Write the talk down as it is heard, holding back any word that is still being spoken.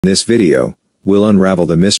In this video, we'll unravel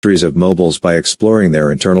the mysteries of mobiles by exploring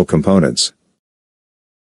their internal components.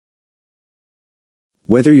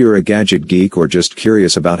 Whether you're a gadget geek or just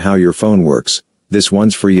curious about how your phone works, this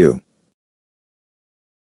one's for you.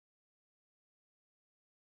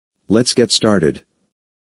 Let's get started.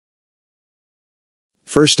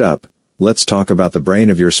 First up, let's talk about the brain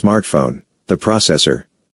of your smartphone, the processor.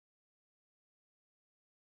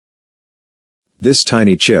 This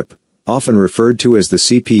tiny chip, often referred to as the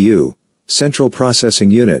CPU, Central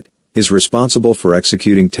Processing Unit, is responsible for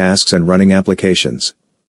executing tasks and running applications.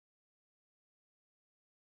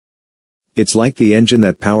 It's like the engine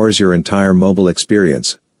that powers your entire mobile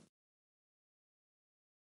experience.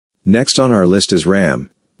 Next on our list is RAM,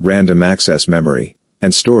 random access memory,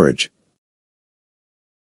 and storage.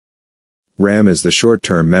 RAM is the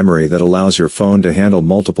short-term memory that allows your phone to handle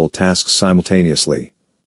multiple tasks simultaneously.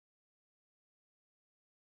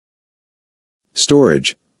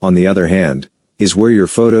 Storage, on the other hand, is where your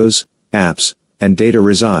photos, apps, and data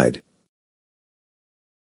reside.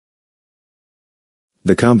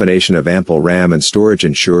 The combination of ample RAM and storage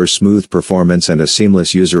ensures smooth performance and a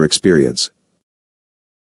seamless user experience.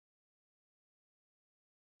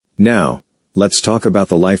 Now, let's talk about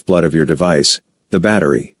the lifeblood of your device, the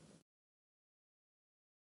battery.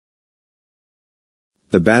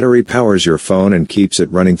 The battery powers your phone and keeps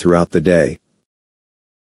it running throughout the day.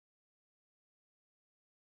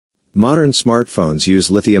 Modern smartphones use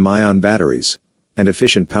lithium-ion batteries and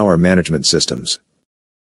efficient power management systems.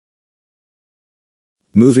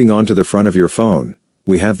 Moving on to the front of your phone,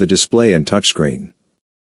 we have the display and touchscreen.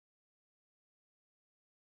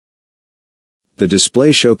 The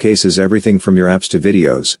display showcases everything from your apps to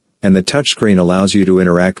videos, and the touchscreen allows you to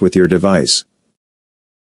interact with your device.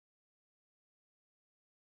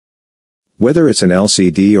 Whether it's an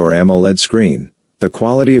LCD or AMOLED screen, the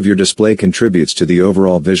quality of your display contributes to the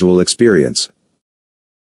overall visual experience.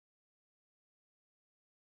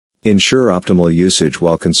 Ensure optimal usage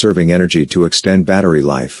while conserving energy to extend battery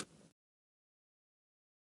life.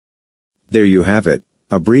 There you have it,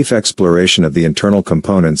 a brief exploration of the internal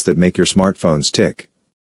components that make your smartphones tick.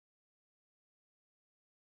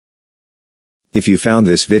 If you found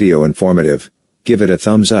this video informative, give it a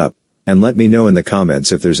thumbs up, and let me know in the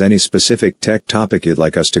comments if there's any specific tech topic you'd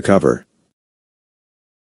like us to cover.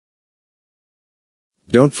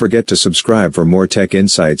 Don't forget to subscribe for more tech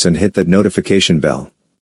insights and hit that notification bell.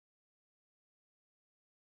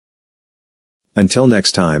 Until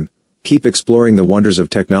next time, keep exploring the wonders of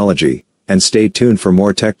technology, and stay tuned for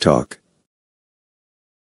more tech talk.